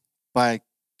this by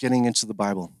getting into the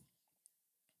Bible,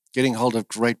 getting hold of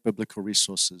great biblical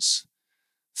resources,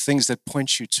 things that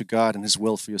point you to God and His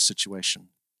will for your situation.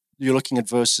 You're looking at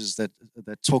verses that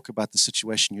talk about the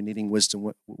situation you're needing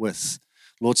wisdom with.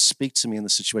 Lord, speak to me in the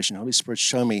situation. Holy Spirit,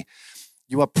 show me.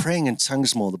 You are praying in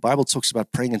tongues more. The Bible talks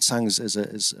about praying in tongues as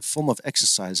a form of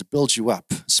exercise. It builds you up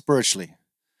spiritually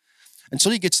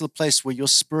until you get to the place where your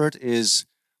spirit is,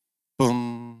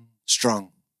 boom,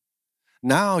 strong.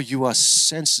 Now you are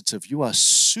sensitive. You are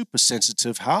super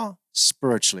sensitive. How?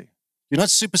 Spiritually. You're not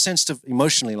super sensitive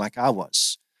emotionally like I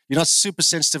was. You're not super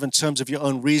sensitive in terms of your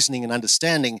own reasoning and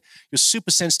understanding. You're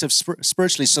super sensitive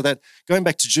spiritually, so that going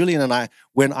back to Julian and I,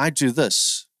 when I do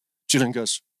this, Julian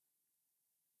goes,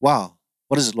 wow,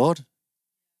 what is it, Lord?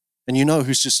 And you know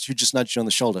who just nudged you on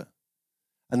the shoulder.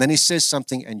 And then he says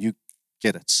something and you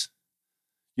get it.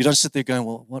 You don't sit there going,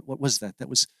 well, what was that? That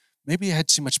was, maybe I had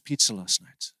too much pizza last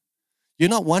night. You're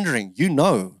not wondering. You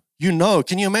know.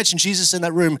 Can you imagine Jesus in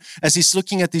that room as he's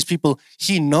looking at these people?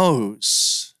 He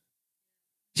knows.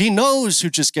 He knows who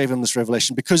just gave him this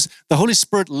revelation because the Holy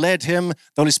Spirit led him.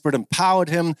 The Holy Spirit empowered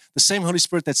him. The same Holy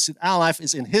Spirit that's in our life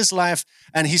is in his life.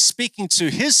 And he's speaking to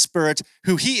his spirit,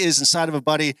 who he is inside of a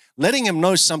body, letting him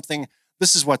know something.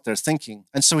 This is what they're thinking.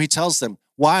 And so he tells them,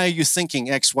 why are you thinking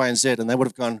X, Y, and Z? And they would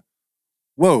have gone,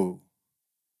 whoa.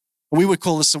 We would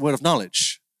call this a word of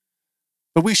knowledge.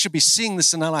 But we should be seeing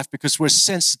this in our life because we're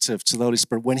sensitive to the Holy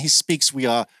Spirit. When he speaks, we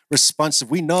are responsive.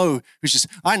 We know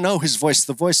I know his voice,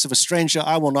 the voice of a stranger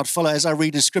I will not follow. As I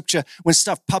read in scripture, when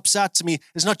stuff pops out to me,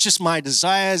 it's not just my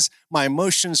desires, my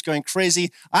emotions going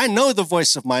crazy. I know the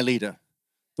voice of my leader,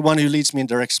 the one who leads me and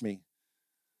directs me.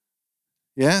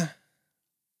 Yeah?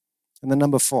 And then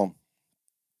number 4,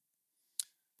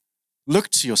 look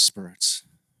to your spirits.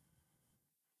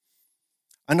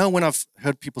 I know when I've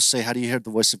heard people say, how do you hear the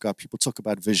voice of God? People talk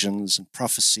about visions and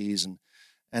prophecies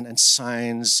and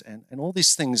signs and all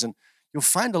these things. And you'll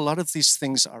find a lot of these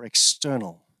things are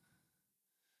external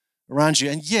around you.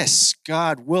 And yes,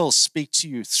 God will speak to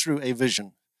you through a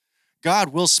vision.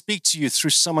 God will speak to you through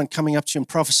someone coming up to you and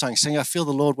prophesying, saying, I feel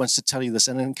the Lord wants to tell you this,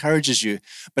 and it encourages you.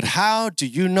 But how do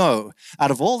you know,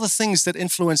 out of all the things that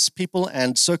influence people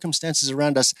and circumstances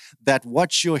around us, that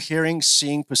what you're hearing,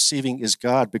 seeing, perceiving is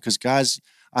God? Because guys,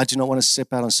 I do not want to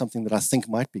step out on something that I think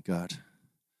might be God.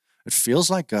 It feels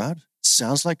like God. It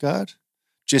sounds like God.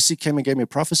 Jesse came and gave me a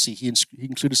prophecy. He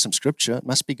included some scripture. It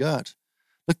must be God.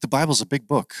 Look, the Bible's a big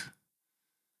book.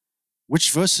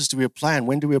 Which verses do we apply and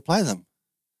when do we apply them?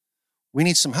 We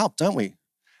need some help, don't we?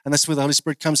 And that's where the Holy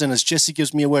Spirit comes in. As Jesse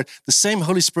gives me a word, the same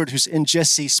Holy Spirit who's in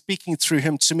Jesse, speaking through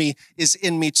him to me, is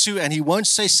in me too. And he won't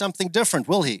say something different,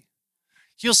 will he?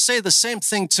 He'll say the same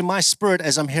thing to my spirit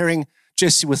as I'm hearing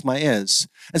Jesse with my ears.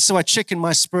 And so I check in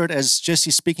my spirit as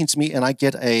Jesse's speaking to me and I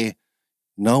get a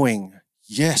knowing,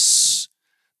 yes,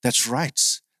 that's right.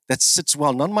 That sits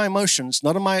well, not in my emotions,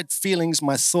 not in my feelings,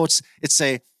 my thoughts. It's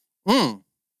a,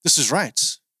 this is right.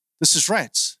 This is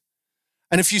right.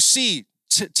 And if you see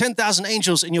 10,000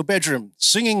 angels in your bedroom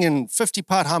singing in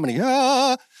 50-part harmony,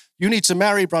 you need to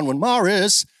marry Bronwyn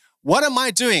Morris, what am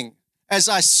I doing as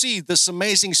I see this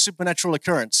amazing supernatural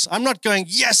occurrence? I'm not going,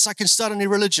 yes, I can start a new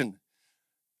religion.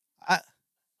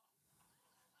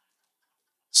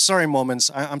 Sorry,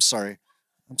 Mormons. I'm sorry.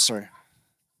 I'm sorry.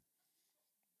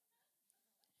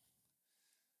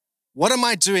 What am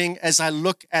I doing as I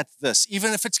look at this?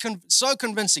 Even if it's so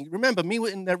convincing. Remember, me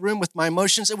in that room with my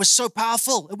emotions, it was so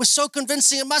powerful. It was so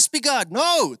convincing. It must be God.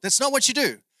 No, that's not what you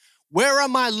do. Where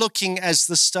am I looking as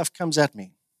this stuff comes at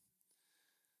me?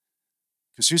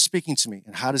 Because who's speaking to me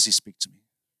and how does he speak to me?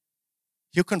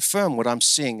 He'll confirm what I'm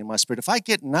seeing in my spirit. If I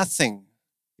get nothing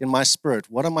in my spirit,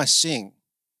 what am I seeing?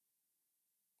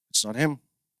 It's not him.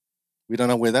 We don't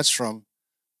know where that's from,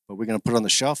 but we're going to put it on the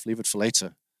shelf, leave it for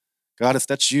later. God, if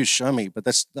that's you, show me. But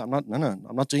I'm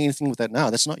not doing anything with that now.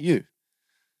 That's not you.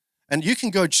 And you can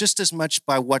go just as much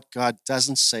by what God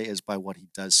doesn't say as by what he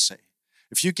does say.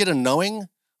 If you get a knowing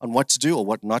on what to do or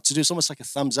what not to do. It's almost like a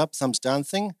thumbs up, thumbs down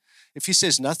thing. If he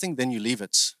says nothing, then you leave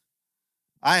it.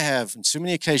 I have, on too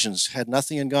many occasions, had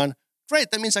nothing and gone, great,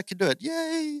 that means I can do it.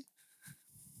 Yay.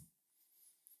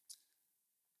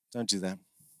 Don't do that.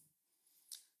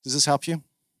 Does this help you?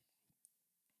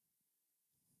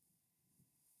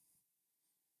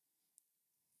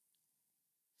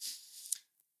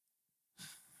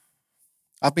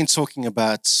 I've been talking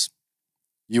about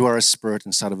you are a spirit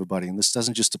inside of a body, and this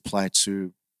doesn't just apply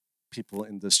to people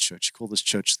in this church. Call this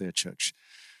church their church,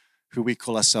 who we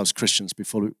call ourselves Christians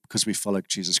because we follow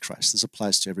Jesus Christ. This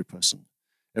applies to every person.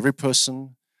 Every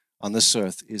person on this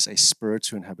earth is a spirit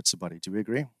who inhabits a body. Do we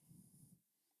agree?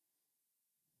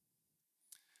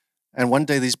 And one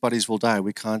day these bodies will die.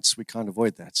 We can't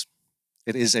avoid that.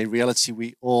 It is a reality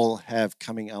we all have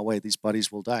coming our way. These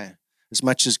bodies will die. As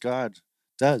much as God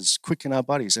does quicken our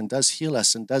bodies and does heal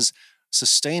us and does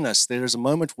sustain us, there is a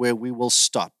moment where we will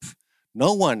stop.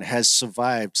 No one has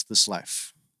survived this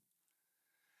life.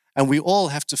 And we all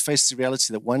have to face the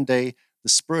reality that one day the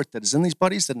spirit that is in these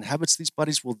bodies, that inhabits these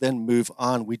bodies, will then move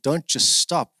on. We don't just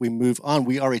stop, we move on.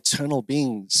 We are eternal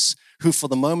beings who, for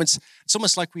the moment, it's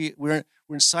almost like we're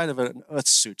inside of an earth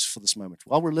suit for this moment.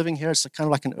 While we're living here, it's kind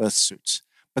of like an earth suit.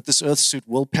 But this earth suit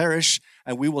will perish,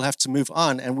 and we will have to move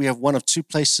on, and we have one of two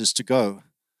places to go.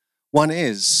 One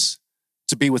is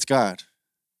to be with God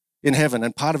in heaven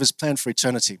and part of his plan for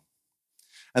eternity.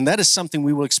 And that is something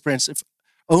we will experience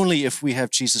only if we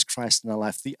have Jesus Christ in our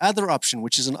life. The other option,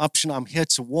 which is an option I'm here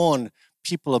to warn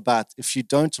people about if you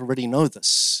don't already know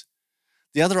this,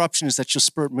 the other option is that your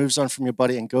spirit moves on from your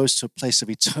body and goes to a place of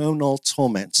eternal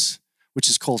torment, which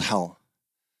is called hell.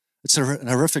 It's an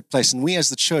horrific place. And we as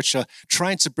the church are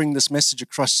trying to bring this message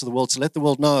across to the world, to let the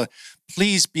world know,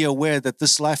 please be aware that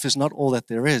this life is not all that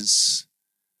there is,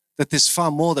 that there's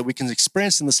far more that we can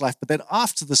experience in this life, but that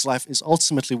after this life is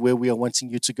ultimately where we are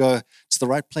wanting you to go, to the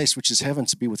right place, which is heaven,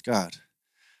 to be with God.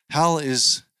 Hell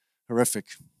is horrific.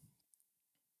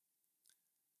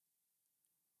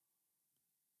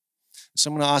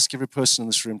 So I'm going to ask every person in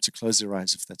this room to close their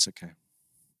eyes, if that's okay.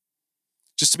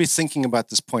 Just to be thinking about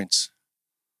this point.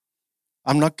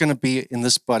 I'm not going to be in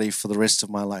this body for the rest of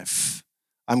my life.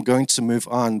 I'm going to move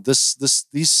on.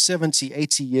 These 70,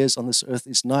 80 years on this earth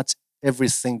is not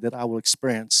everything that I will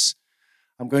experience.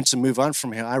 I'm going to move on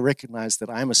from here. I recognize that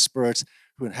I'm a spirit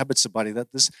who inhabits a body.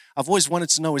 I've always wanted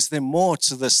to know, is there more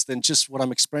to this than just what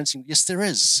I'm experiencing? Yes, there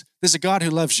is. There's a God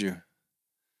who loves you.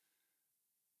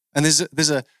 And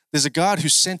there's a God who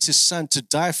sent his son to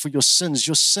die for your sins.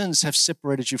 Your sins have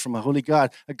separated you from a holy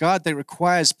God, a God that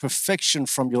requires perfection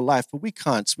from your life. But we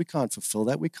can't fulfill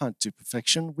that. We can't do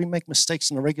perfection. We make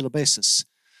mistakes on a regular basis.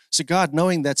 So God,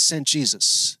 knowing that, sent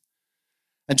Jesus.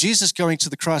 And Jesus going to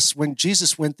the cross, when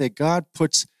Jesus went there, God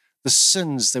put the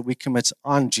sins that we commit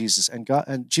on Jesus.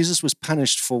 And Jesus was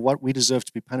punished for what we deserve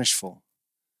to be punished for.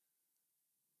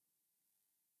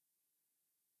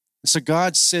 And so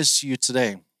God says to you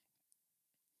today,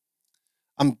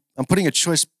 I'm putting a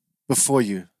choice before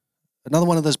you. Another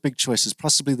one of those big choices,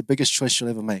 possibly the biggest choice you'll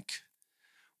ever make.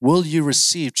 Will you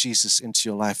receive Jesus into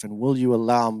your life, and will you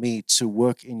allow me to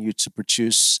work in you to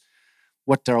produce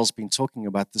what Daryl's been talking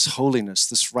about, this holiness,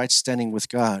 this right standing with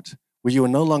God, where you are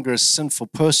no longer a sinful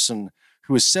person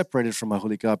who is separated from a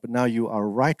holy God, but now you are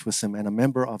right with him and a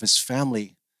member of his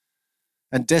family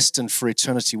and destined for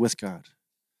eternity with God.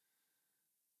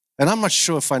 And I'm not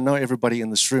sure if I know everybody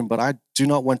in this room, but I do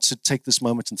not want to take this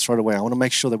moment and throw it away. I want to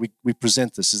make sure that we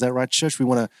present this. Is that right, church? We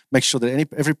want to make sure that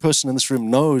every person in this room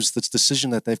knows this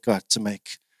decision that they've got to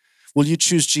make. Will you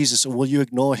choose Jesus, or will you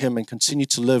ignore him and continue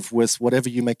to live with whatever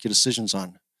you make your decisions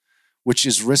on, which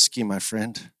is risky, my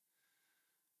friend?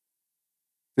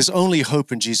 There's only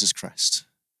hope in Jesus Christ.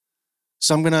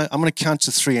 So I'm gonna count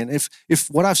to 3, and if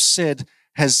what I've said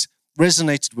has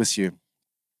resonated with you,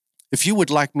 if you would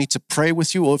like me to pray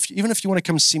with you, or even if you want to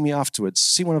come see me afterwards,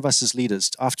 see one of us as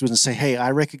leaders afterwards and say, hey,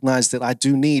 I recognize that I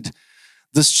do need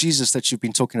this Jesus that you've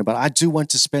been talking about. I do want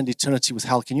to spend eternity with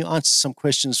hell. Can you answer some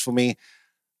questions for me?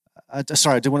 I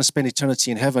do want to spend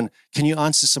eternity in heaven. Can you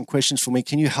answer some questions for me?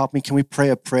 Can you help me? Can we pray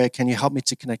a prayer? Can you help me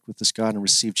to connect with this God and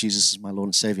receive Jesus as my Lord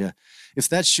and Savior? If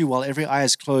that's you, while every eye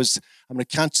is closed, I'm going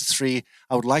to count to 3.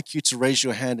 I would like you to raise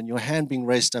your hand, and your hand being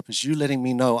raised up is you letting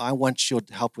me know, I want your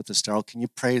help with this, Daryl. Can you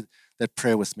pray that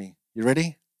prayer with me? You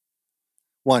ready?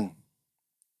 1,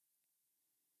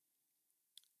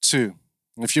 2.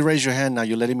 And if you raise your hand now,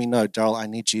 you're letting me know, Daryl, I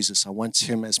need Jesus. I want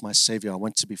him as my Savior. I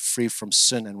want to be free from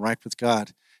sin and right with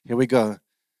God. Here we go.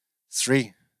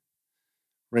 3.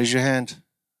 Raise your hand.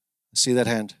 I see that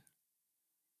hand.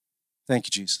 Thank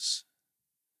you, Jesus.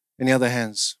 Any other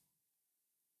hands?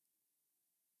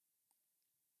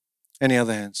 Any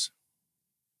other hands?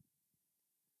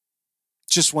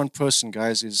 Just one person,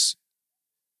 guys, is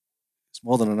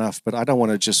more than enough. But I don't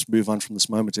want to just move on from this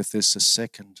moment if there's a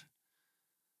second.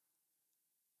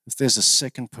 If there's a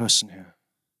second person here.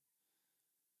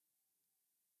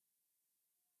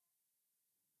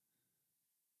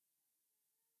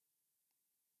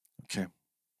 Okay.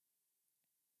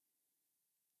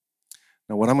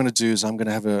 Now what I'm going to do is I'm going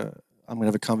to have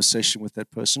a conversation with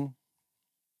that person.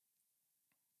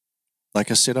 Like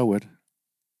I said I would.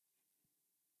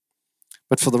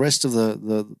 But for the rest of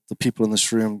the people in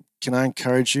this room, can I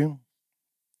encourage you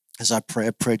as I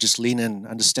pray, just lean in,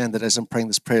 understand that as I'm praying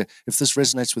this prayer, if this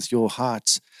resonates with your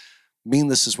heart, mean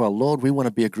this as well. Lord, we want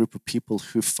to be a group of people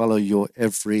who follow your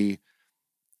every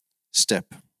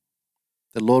step.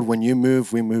 That, Lord, when you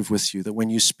move, we move with you. That when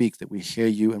you speak, that we hear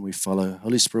you and we follow.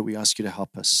 Holy Spirit, we ask you to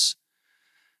help us.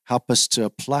 Help us to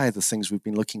apply the things we've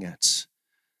been looking at,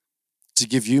 to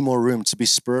give you more room, to be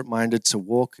spirit-minded, to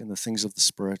walk in the things of the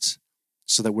Spirit,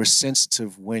 so that we're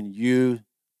sensitive when you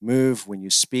move, when you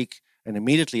speak, and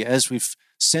immediately as we've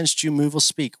sensed you move or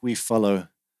speak, we follow,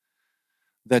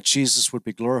 that Jesus would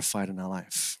be glorified in our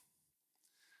life,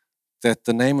 that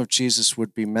the name of Jesus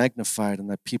would be magnified, and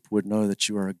that people would know that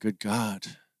you are a good God.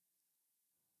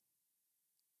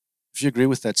 If you agree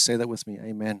with that, say that with me.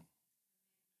 Amen.